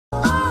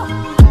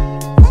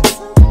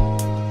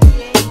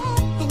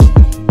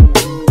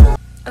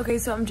Okay,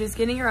 so I'm just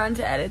getting around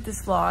to edit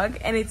this vlog,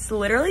 and it's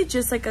literally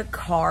just like a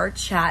car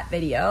chat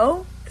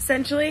video,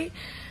 essentially,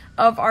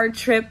 of our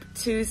trip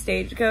to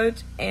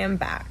Stagecoach and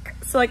back.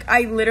 So like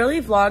I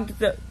literally vlogged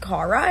the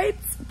car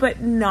rides,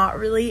 but not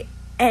really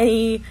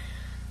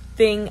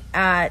anything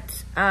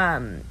at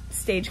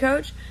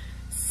Stagecoach.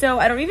 So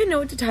I don't even know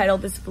what to title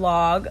this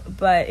vlog,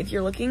 but if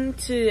you're looking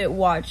to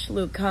watch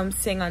Luke come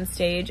sing on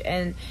stage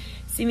and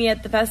see me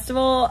at the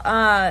festival,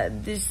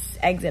 just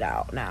exit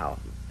out now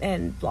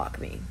and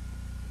block me.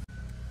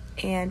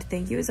 And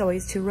thank you as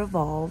always to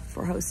Revolve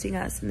for hosting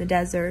us in the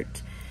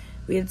desert.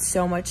 We had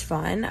so much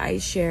fun. I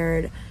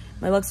shared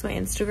my looks on my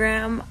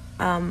Instagram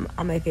on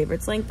my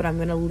favorites link, but I'm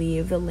gonna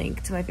leave the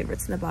link to my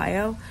favorites in the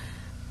bio.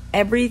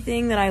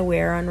 Everything that I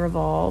wear on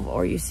Revolve,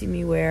 or you see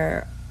me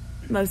wear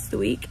most of the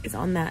week, is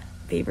on that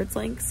favorites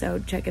link, so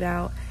check it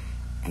out.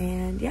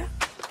 And yeah.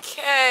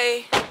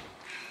 Okay,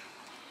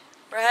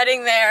 we're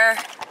heading there.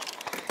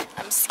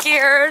 I'm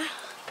scared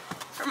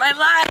for my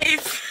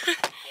life.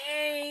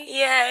 Yay.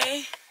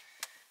 Yay.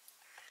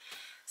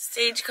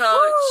 Stagecoach.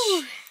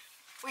 Woo!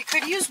 We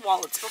could use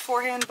wallets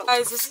beforehand, but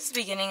guys, this is the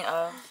beginning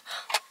of...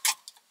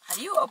 How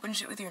do you open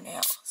shit with your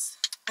nails?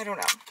 I don't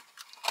know.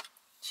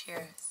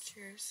 Cheers.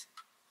 Cheers.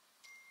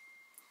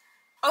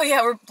 Oh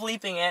yeah, we're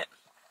bleeping it.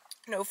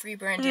 No free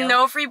brand deal.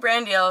 No free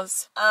brand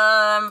deals.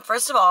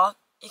 First of all,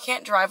 you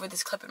can't drive with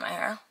this clip in my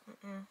hair.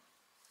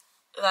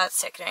 That's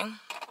sickening.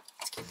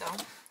 It's cute though.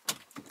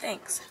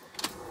 Thanks.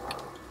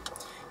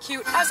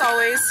 Cute as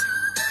always.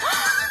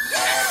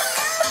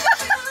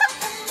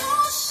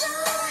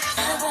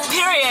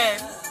 Period.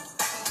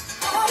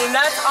 And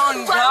that's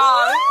on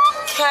God.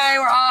 Okay,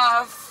 we're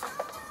off.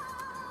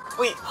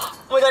 Wait,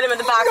 we got him in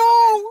the back.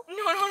 No!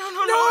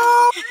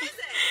 No.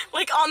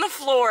 Like on the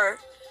floor.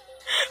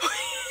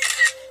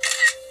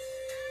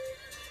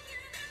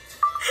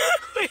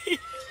 Wait.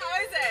 How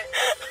is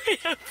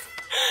it?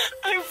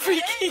 I'm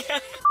freaking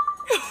out.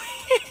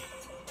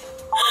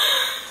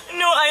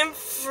 No, I am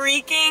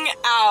freaking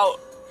out.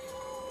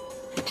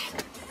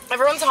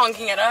 Everyone's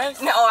honking at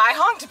us. No, I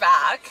honked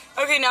back.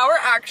 Okay, now we're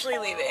actually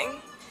leaving.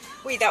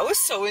 Wait, that was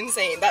so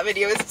insane. That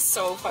video is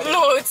so funny.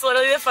 No, it's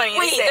literally the funniest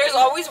Wait, thing. there's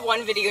always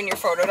one video in your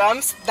photo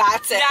dumps.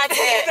 That's it. That's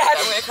it.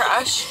 I'm gonna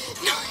crash.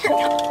 No, you're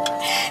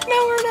not. No,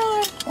 we're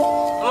not.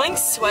 I'm like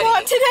sweaty.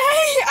 Not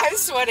today. I'm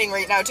sweating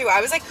right now too. I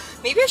was like,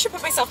 maybe I should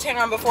put my self-tanner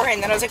on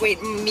beforehand. Then I was like,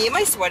 wait, me and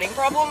my sweating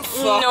problem?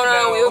 Fuck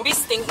No, we would be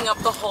stinking up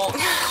the whole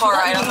car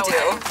ride on the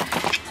way.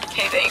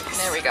 Okay, thanks.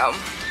 There we go.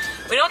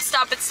 We don't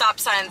stop at stop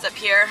signs up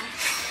here.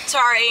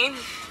 Sorry.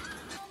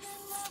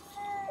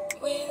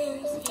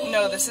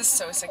 No, this is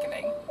so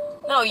sickening.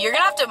 No, you're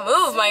gonna have to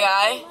move, my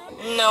guy.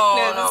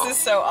 No. This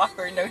is so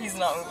awkward. No, he's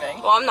not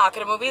moving. Well, I'm not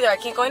gonna move either. I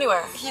can't go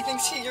anywhere. He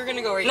thinks you're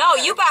gonna go right No,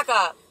 there. you back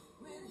up.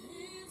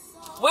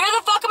 Where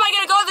the fuck am I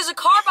gonna go? There's a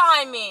car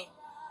behind me.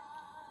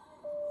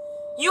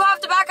 You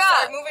have to back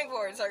up. Start moving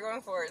forward. Start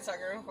going forward. Start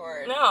going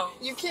forward. No.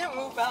 You can't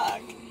move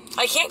back.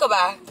 I can't go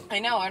back. I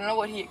know. I don't know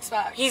what he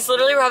expects. He's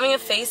literally having a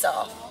face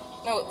off.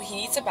 No, he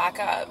needs to back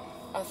up.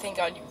 Oh, thank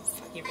God, you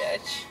fucking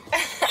bitch.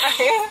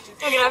 I'm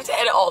gonna have to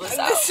edit all this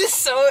out. This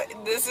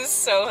is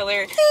so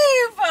hilarious.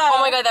 Oh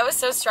my God, that was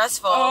so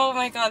stressful. Oh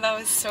my God, that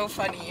was so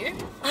funny.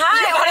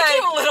 Hi.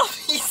 You little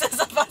pieces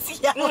of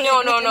us yelling.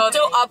 No.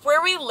 So up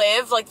where we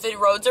live, like the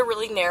roads are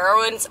really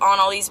narrow and it's on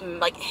all these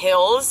like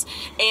hills,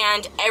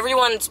 and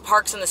everyone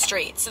parks on the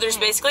street. So there's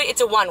basically, it's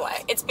a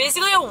one-way. It's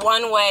basically a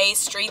one-way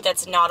street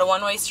that's not a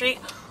one-way street.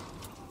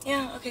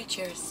 Yeah, okay,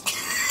 cheers.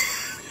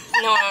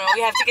 No,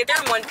 we have to get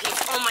there in one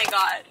piece. Oh my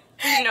God.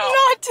 No.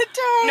 Not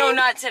today. No,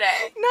 not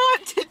today.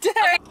 Not today.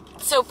 Okay.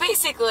 So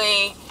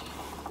basically,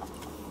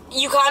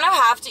 you kind of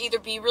have to either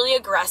be really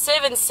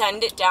aggressive and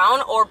send it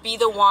down, or be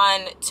the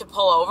one to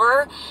pull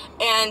over.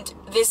 And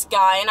this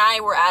guy and I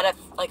were at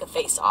a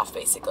face-off,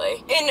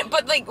 basically.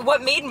 But like,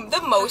 what made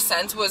the most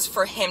sense was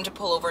for him to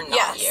pull over,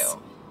 not you. Oh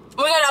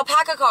my God,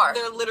 alpaca car.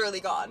 They're literally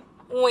gone.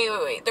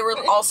 Wait. There were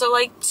also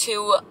like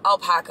 2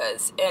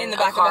 alpacas in the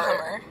back of a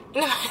Hummer.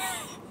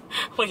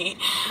 Wait,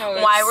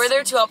 no, why were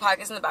there 2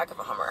 alpacas in the back of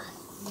a Hummer?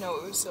 No,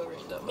 it was so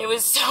random. It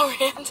was so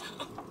random.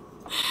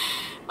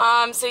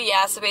 So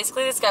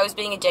basically this guy was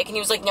being a dick, and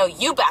he was like, no,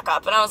 you back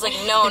up. And I was like,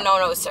 no,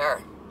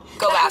 sir.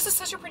 Go back. This is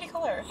such a pretty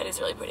color. It is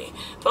really pretty.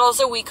 But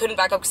also, we couldn't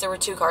back up because there were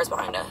 2 cars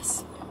behind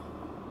us.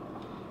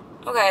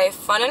 Okay,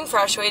 fun and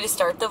fresh way to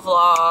start the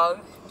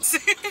vlog.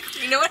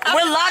 You know what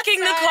happened? We're locking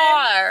the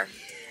car.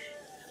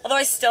 Although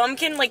I still am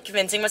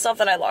convincing myself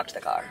that I locked the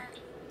car.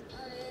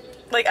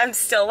 Like, I'm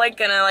still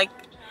gonna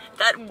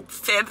that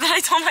fib that I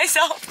told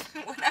myself.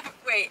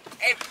 Wait,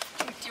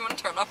 do you want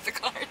to turn off the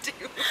car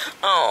too?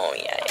 Oh,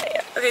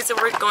 yeah. Okay, so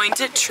we're going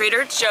to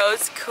Trader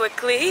Joe's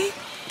quickly.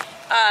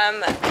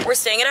 We're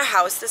staying at a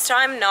house this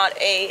time, not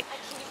a,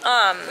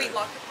 Wait,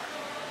 lock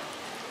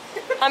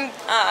the car.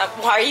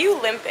 why are you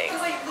limping?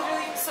 Because I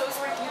literally am so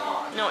sorry to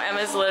you. No,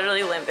 Emma's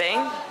literally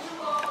limping.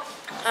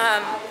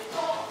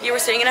 Yeah, we're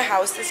staying in a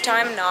house this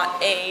time,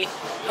 not a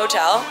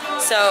hotel.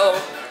 So,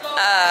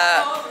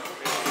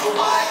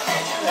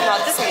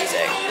 not this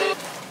music.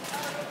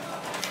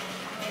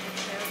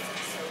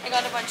 I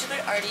got a a bunch of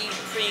it already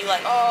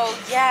like. Oh,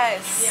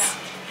 yes. Yeah.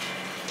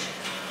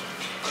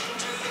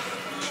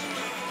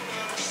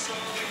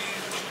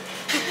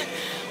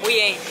 We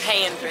ain't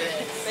paying for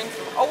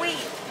this. Oh, wait.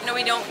 No,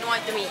 we don't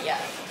want the meat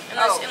yet.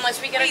 Oh.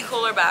 Unless we get a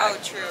cooler bag.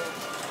 Oh, true.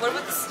 What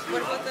about the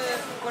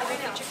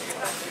chicken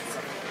breasts?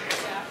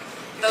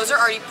 Those are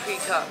already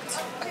pre-cooked.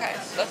 Okay,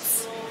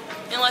 let's...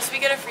 Unless we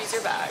get a freezer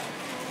bag.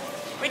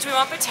 Wait, do we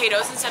want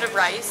potatoes instead of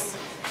rice?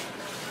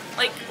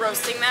 Like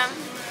roasting them?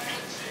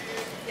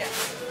 Yeah.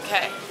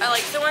 Okay. I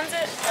like the ones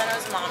that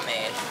Jenna's mom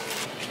made.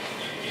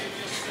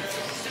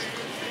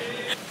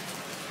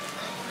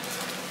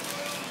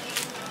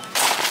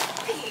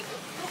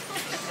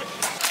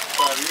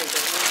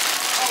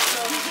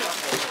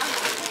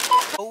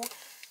 Oh,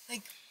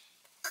 like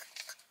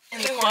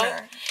in the What?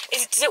 corner.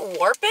 Does it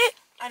warp it?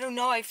 I don't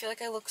know. I feel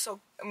like I look so.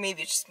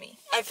 Maybe it's just me.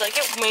 I feel like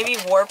it maybe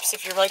warps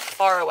if you're like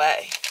far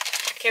away.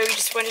 Okay, we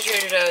just went to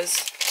Trader Joe's.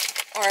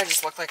 Or I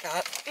just look like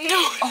that.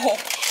 No.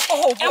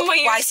 Oh. And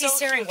wait, why you're is he so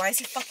staring? cute. Why is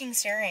he fucking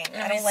staring? No,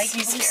 I don't like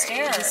he's people who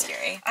scary. stare. He's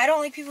scary. I don't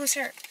like people who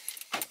stare.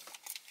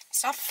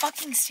 Stop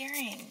fucking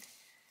staring.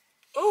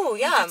 Ooh,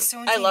 yeah. That's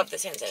so I love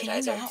this hand sanitizer.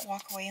 Can you not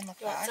walk away and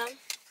look Want back? some?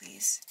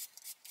 Please.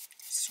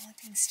 Just don't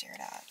like being stared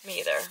at. Me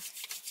either.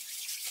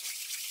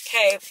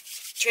 Okay,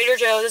 Trader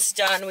Joe's is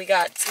done. We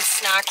got some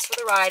snacks for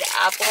the ride,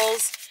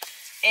 apples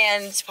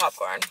and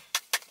popcorn.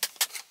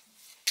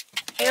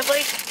 I have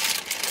like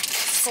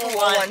School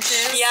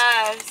lunches?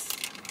 Yes.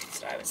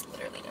 So I was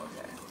literally going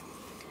there.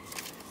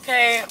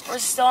 Okay, we're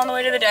still on the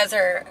way to the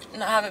desert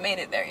and I haven't made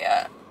it there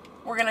yet.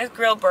 We're gonna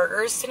grill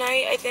burgers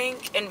tonight, I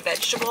think, and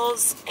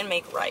vegetables and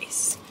make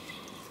rice.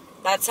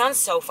 That sounds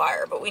so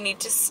fire, but we need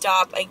to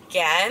stop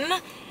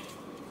again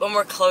when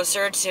we're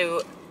closer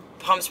to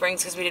Palm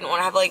Springs because we didn't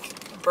want to have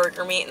like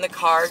burger meat in the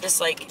car just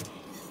like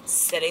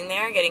sitting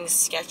there getting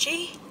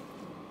sketchy.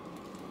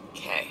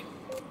 Okay.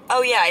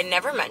 Oh yeah, I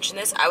never mentioned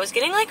this. I was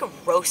getting like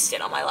roasted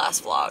on my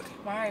last vlog.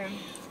 Why?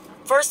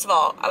 First of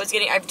all,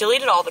 I've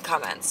deleted all the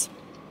comments.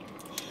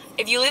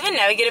 If you leave a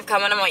negative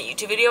comment on my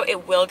YouTube video,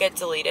 it will get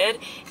deleted.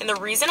 And the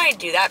reason I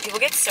do that, people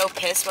get so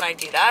pissed when I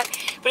do that.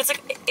 But it's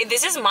like,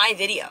 this is my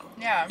video.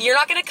 Yeah. You're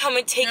not going to come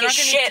and take a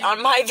shit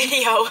on my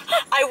video.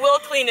 I will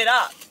clean it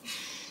up.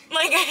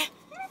 Like,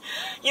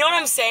 you know what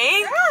I'm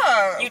saying?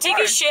 Yeah, You take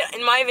a shit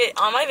on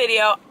my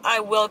video, I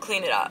will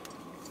clean it up.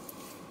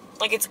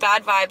 Like, it's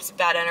bad vibes,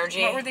 bad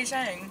energy. What were they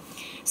saying?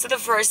 So the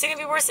first thing that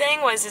people were saying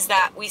is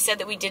that we said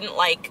that we didn't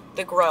like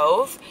the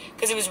Grove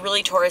because it was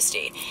really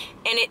touristy.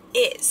 And it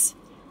is.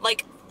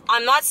 Like,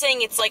 I'm not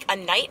saying it's like a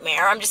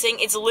nightmare. I'm just saying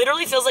it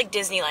literally feels like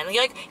Disneyland.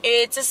 You're like,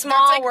 it's a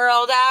small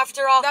world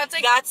after all. That's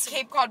like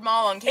Cape Cod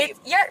Mall on Cape.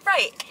 Yeah,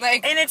 right.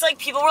 Like, and it's like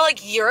people were like,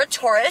 you're a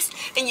tourist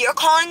and you're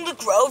calling the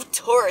Grove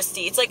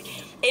touristy. It's like,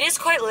 it is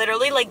quite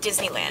literally like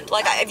Disneyland.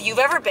 Like, if you've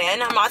ever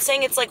been, I'm not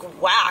saying it's like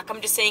whack.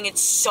 I'm just saying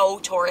it's so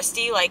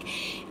touristy. Like,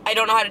 I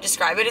don't know how to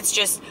describe it. It's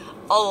just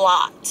a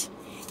lot.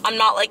 I'm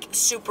not like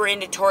super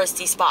into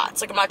touristy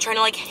spots. Like, I'm not trying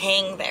to like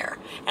hang there.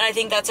 And I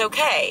think that's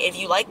okay if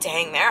you like to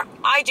hang there.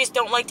 I just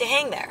don't like to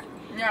hang there.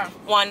 Yeah.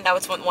 That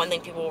was one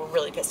thing people were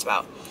really pissed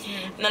about.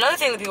 And another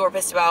thing that people were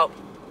pissed about,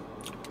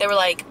 they were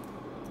like,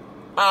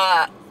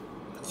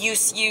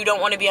 you don't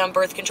want to be on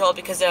birth control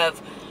because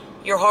of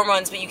your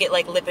hormones, but you get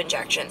like lip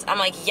injections. I'm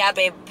like, yeah,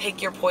 babe,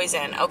 pick your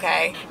poison,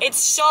 okay? It's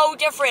so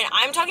different.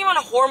 I'm talking about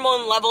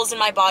hormone levels in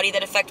my body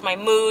that affect my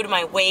mood,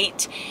 my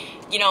weight,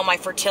 you know, my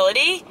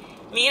fertility.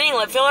 Me getting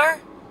lip filler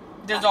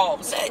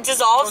dissolves. It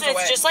dissolves, Goes and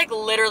away. it's just like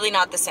literally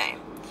not the same.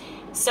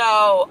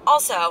 So,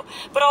 also,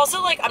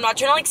 like, I'm not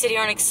trying to like sit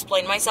here and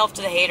explain myself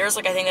to the haters.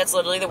 Like, I think that's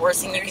literally the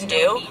worst thing you can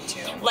do. Need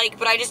to. Like,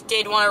 but I just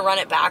did want to run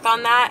it back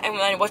on that. And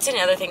then what's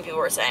another thing people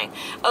were saying?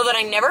 Oh, that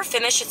I never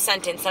finish a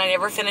sentence and I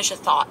never finish a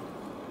thought.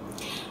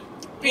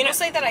 People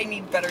say that I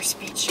need better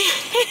speech.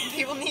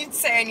 People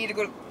say I need to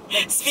go to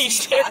like,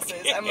 Speech classes.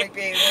 therapy. I'm like,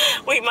 babe.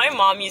 Wait, my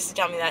mom used to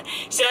tell me that.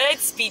 She said I had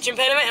speech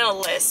impediment and a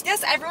lisp.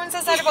 Yes, everyone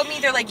says that about me.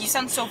 They're like, you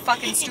sound so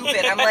fucking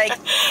stupid. I'm like,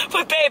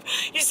 but babe,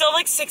 you still have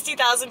like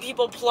 60,000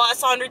 people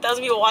plus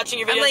 100,000 people watching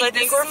your videos. I'm like, I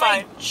think this we're is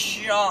fine. my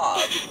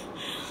job.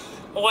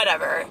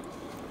 Whatever.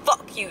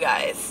 Fuck you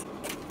guys.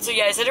 So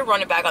yeah, I just had to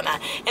run it back on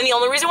that. And the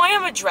only reason why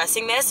I'm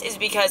addressing this is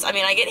because, I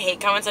mean, I get hate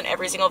comments on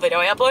every single video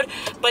I upload,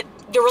 but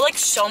there were like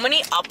so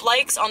many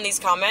up-likes on these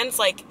comments,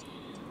 like,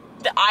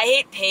 the I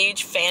Hate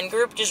Paige fan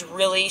group just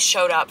really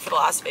showed up for the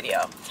last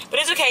video. But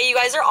it's okay, you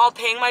guys are all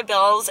paying my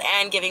bills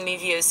and giving me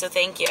views, so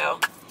thank you.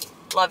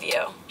 Love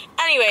you.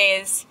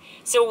 Anyways,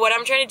 so what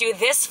I'm trying to do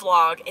this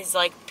vlog is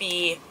like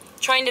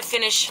trying to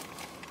finish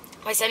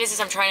my sentences.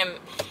 I'm trying to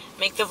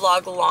make the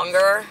vlog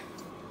longer,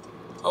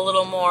 a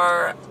little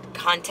more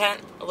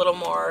content, a little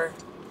more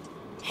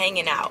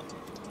hanging out.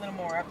 A little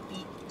more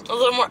upbeat. A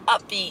little more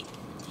upbeat.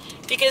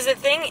 Because the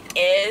thing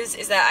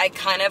is that I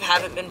kind of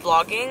haven't been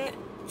vlogging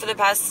for the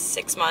past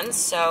 6 months,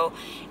 so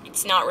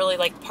it's not really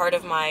like part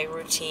of my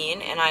routine,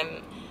 and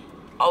I'm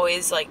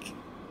always like,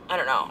 I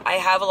don't know, I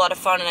have a lot of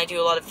fun and I do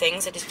a lot of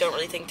things, I just don't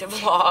really think to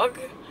vlog.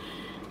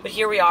 But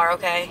here we are,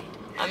 okay?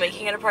 I'm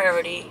making it a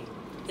priority.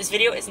 This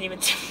video isn't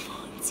even 2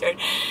 months. concert.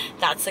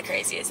 That's the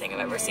craziest thing I've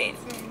ever seen.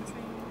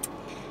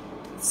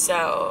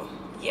 So,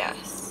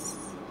 yes.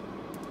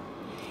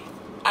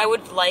 I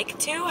would like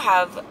to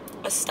have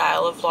a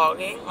style of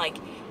vlogging, like,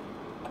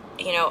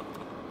 you know,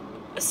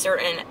 a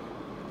certain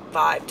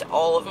vibe to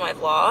all of my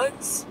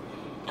vlogs.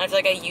 And I feel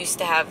like I used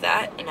to have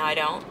that, and now I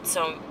don't,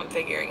 so I'm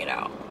figuring it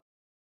out.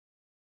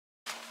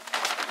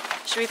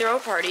 Should we throw a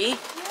party? Yeah,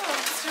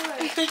 let's do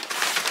it.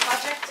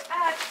 Project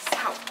X.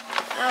 Ow.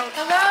 Oh.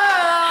 Hello!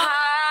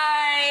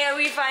 Hi!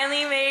 We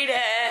finally made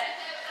it.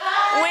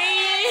 Hi.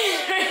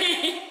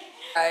 Wait!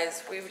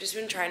 Guys, we've just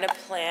been trying to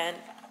plan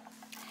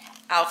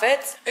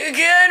outfits. Good morning!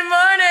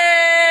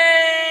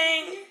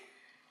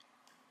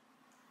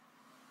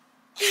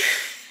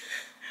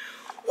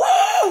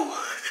 Whoa!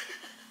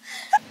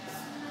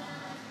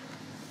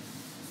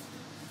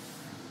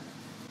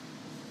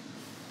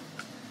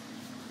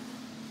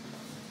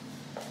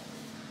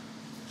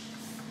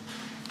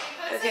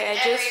 Okay, I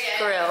just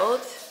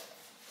grilled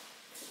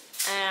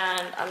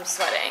and I'm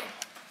sweating.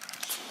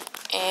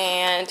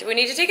 And we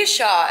need to take a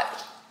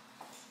shot.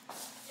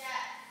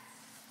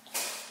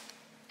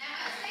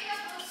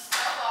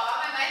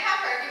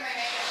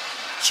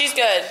 She's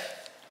good.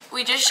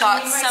 We just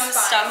shot some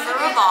stuff for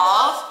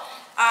Revolve.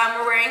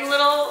 We're wearing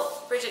little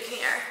Bridget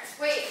here.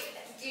 Wait,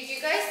 did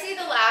you guys see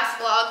the last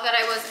vlog that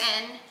I was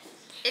in?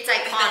 It's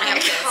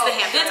iconic. The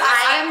Hamptons.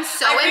 I am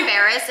so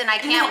embarrassed and I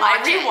can't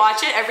watch it. I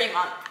rewatch it every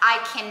month. I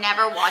can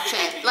never watch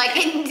it. Like,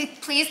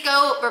 please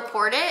go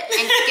report it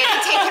and get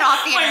it taken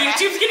off the internet.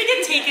 YouTube's gonna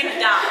get taken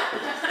down.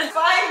 The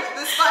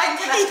spine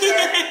connector.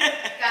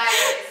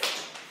 Guys.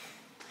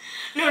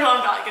 No,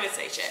 I'm not gonna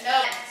say shit.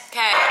 No.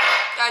 Okay,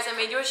 guys, I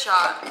made you a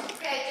shot.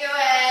 Okay, do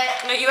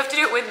it. No, you have to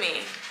do it with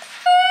me.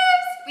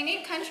 We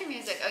need country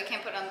music. Oh, you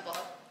can't put it on the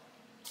vlog.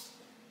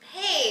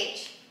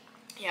 Paige.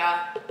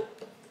 Yeah.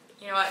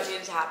 You know what? It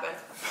needed to happen.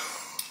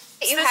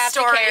 You the have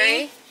story, to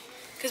carry.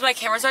 because my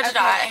camera's about to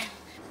die.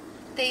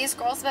 These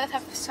girls both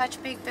have such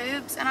big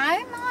boobs, and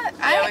I'm not.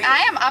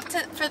 I am up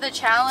for the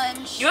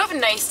challenge. You have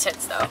nice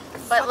tits, though.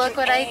 But look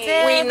what I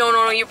did. Wait,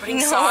 no, you're putting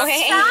sauce.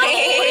 Way. No.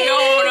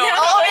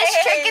 Oldest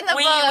trick in the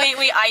book.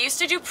 Wait. I used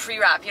to do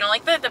pre-wrap. You know,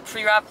 like the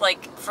pre-wrap,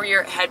 like for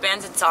your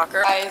headbands in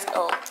soccer. Guys,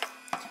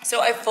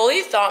 So I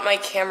fully thought my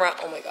camera.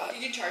 Oh my god.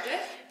 Did you charge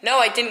it? No,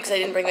 I didn't, because I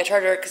didn't bring the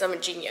charger, because I'm a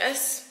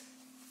genius.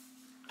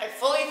 I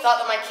fully thought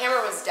that my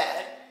camera was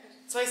dead,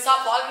 so I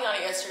stopped vlogging on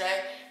it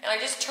yesterday, and I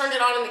just turned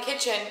it on in the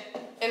kitchen,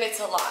 and it's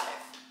alive.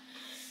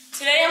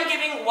 Today I'm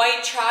giving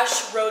white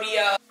trash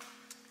rodeo.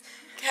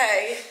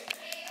 Okay.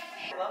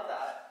 I love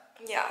that.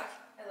 Yeah.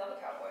 I love a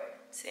cowboy.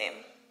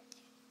 Same.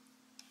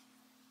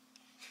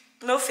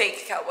 No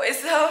fake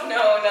cowboys, though.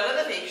 No, none of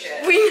the fake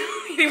shit.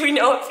 We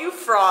know a few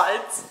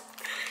frauds.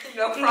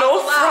 No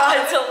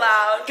frauds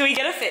allowed. Can we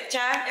get a fit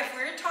check? If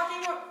we're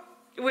talking about...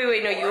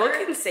 Wait, no, you look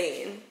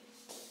insane.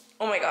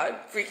 Oh my god,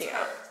 freaking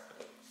out.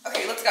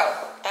 Okay, let's go.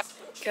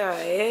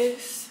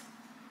 Guys,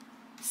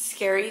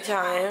 scary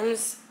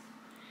times.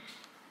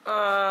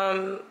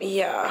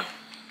 Yeah.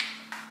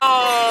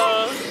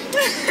 Oh.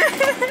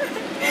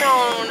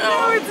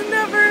 No, it's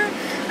never,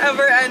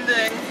 ever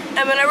ending.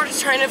 Emma and I were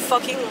just trying to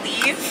fucking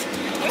leave,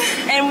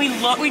 and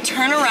we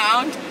turn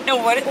around, and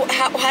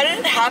how did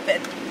it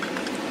happen?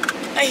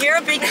 I hear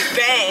a big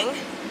bang.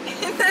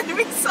 And then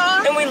we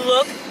saw, and we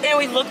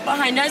look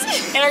behind us,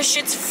 and our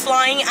shit's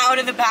flying out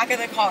of the back of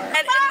the car.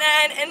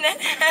 And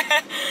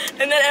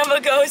then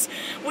Emma goes,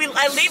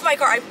 I leave my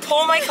car, I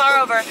pull my car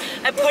over,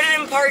 I put it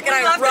in park, and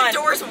I run. The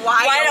doors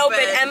wide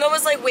open. Emma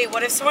was like, wait,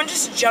 what if someone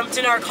just jumped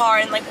in our car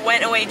and like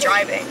went away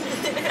driving?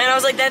 And I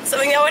was like, that's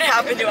something that would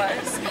happen to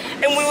us.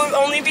 And we would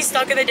only be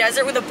stuck in the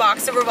desert with a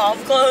box of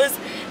Revolve clothes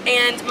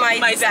and my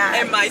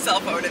bag. And my cell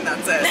phone, and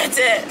that's it. That's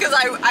it. Because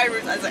I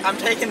was like, I'm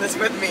taking this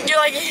with me. You're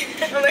like,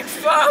 I'm like,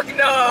 fuck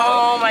no.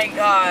 Oh my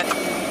god.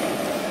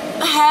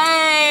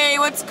 Hey,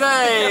 what's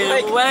good?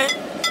 Like, what?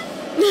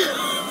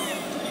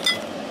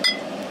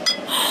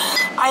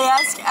 I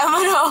asked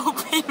Emma to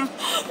open.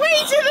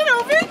 Wait, did it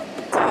open?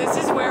 So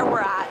this is where we're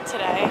at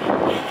today.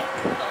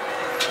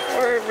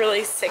 We're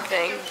really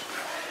sickening.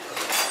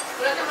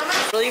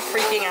 Really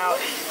freaking out.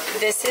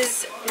 This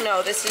is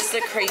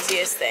the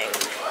craziest thing.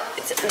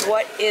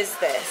 What is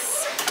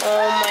this?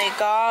 Oh my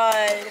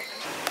god.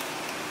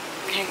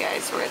 Okay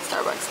guys, we're at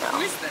Starbucks now.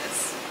 Who is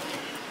this?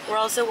 We're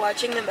also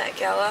watching the Met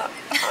Gala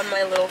on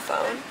my little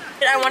phone.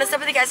 And I want to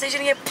stop at the gas station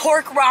and get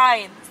pork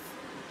rinds.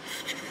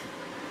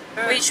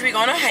 Wait, should we go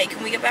on a hike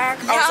when we get back?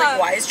 Yeah. I was like,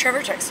 why is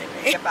Trevor texting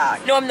me? Get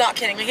back. No, I'm not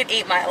kidding. Like an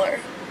 8-miler.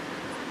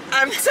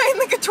 I'm saying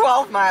like a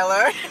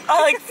 12-miler.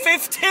 Oh, like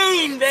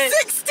 15, bitch.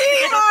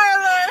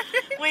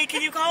 16-miler. Wait,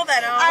 can you call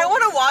that out? I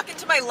want to walk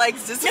into my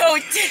legs this No,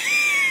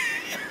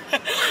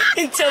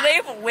 until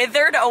they've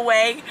withered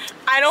away,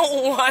 I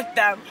don't want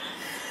them.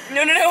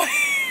 No.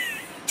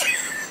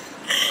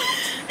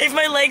 If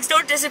my legs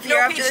don't disappear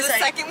after the this,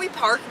 second we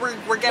park, we're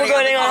getting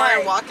out of the car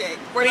and walking.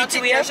 We're not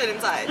taking our shit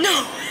inside.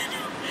 No.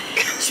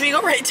 Should we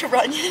go right to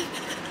Runyon?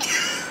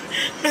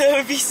 That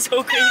would be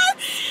so crazy.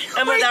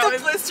 Wait, the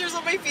blisters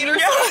on my feet are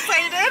so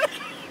excited.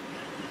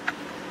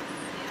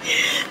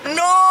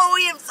 No,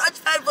 we have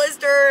such bad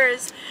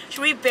blisters.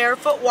 Should we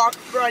barefoot walk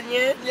for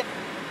Onion? Yep.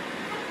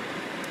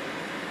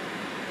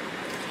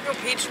 No,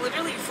 Paige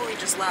literally fully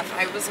just left.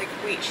 I was like,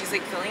 wait, she's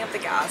like filling up the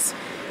gas.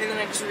 And then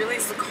I just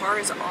realized the car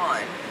is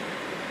on.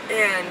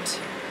 And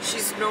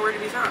she's nowhere to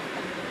be found.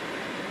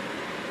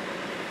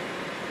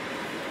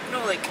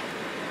 No, like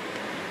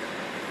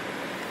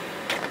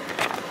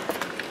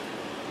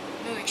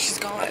she's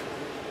gone.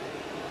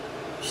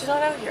 She's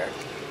not out here.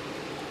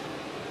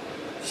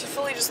 She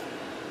fully just,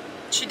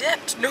 she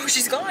dipped. No,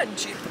 she's gone.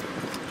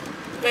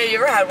 Wait, you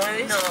ever had one of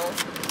these? No.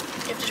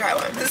 You have to try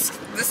one. This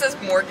says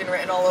Morgan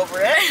written all over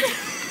it.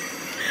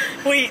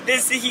 Wait,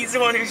 he's the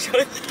one who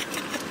showed that.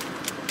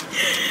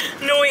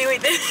 No,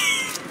 wait.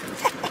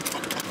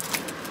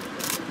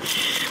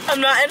 I'm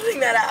not editing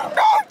that out.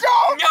 No,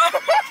 don't! No.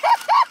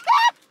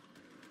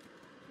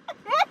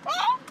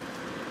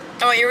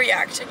 I want your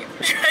reaction.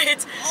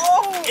 It's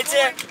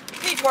a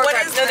pork what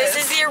rib. is No, this?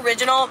 this is the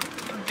original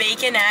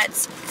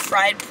Baconette's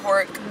fried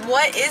pork.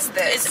 What is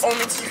this? It's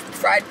only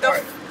fried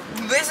pork.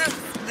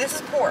 This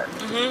is pork.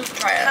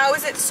 Try it. How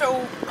is it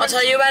so? I'll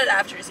tell you about it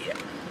after you see it.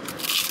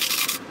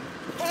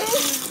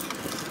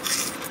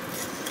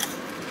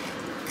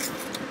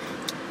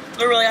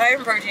 They're really high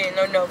in protein,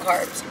 no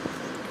carbs.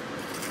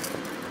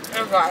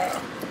 Oh god.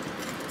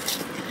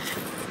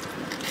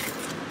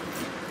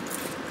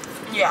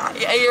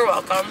 Yeah, you're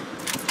welcome.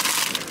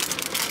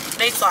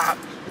 They slap.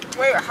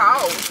 Wait,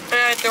 how? And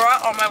I throw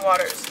out all my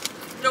waters.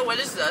 No, what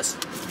is this?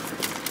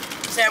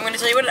 So I'm going to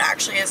tell you what it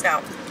actually is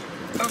now.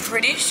 I'm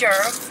pretty sure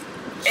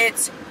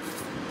it's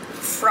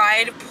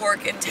fried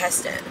pork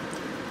intestine.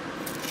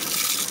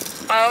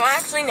 I don't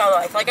actually know though.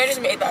 I feel like I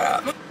just made that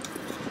up.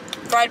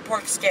 Fried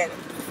pork skin.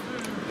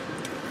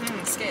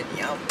 Skin,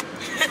 yum.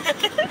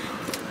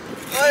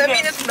 Well, I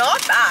mean, it's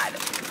not bad.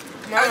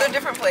 No. Are there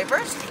different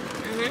flavors?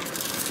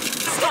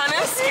 It's kind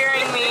of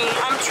scaring me.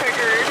 I'm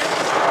triggered.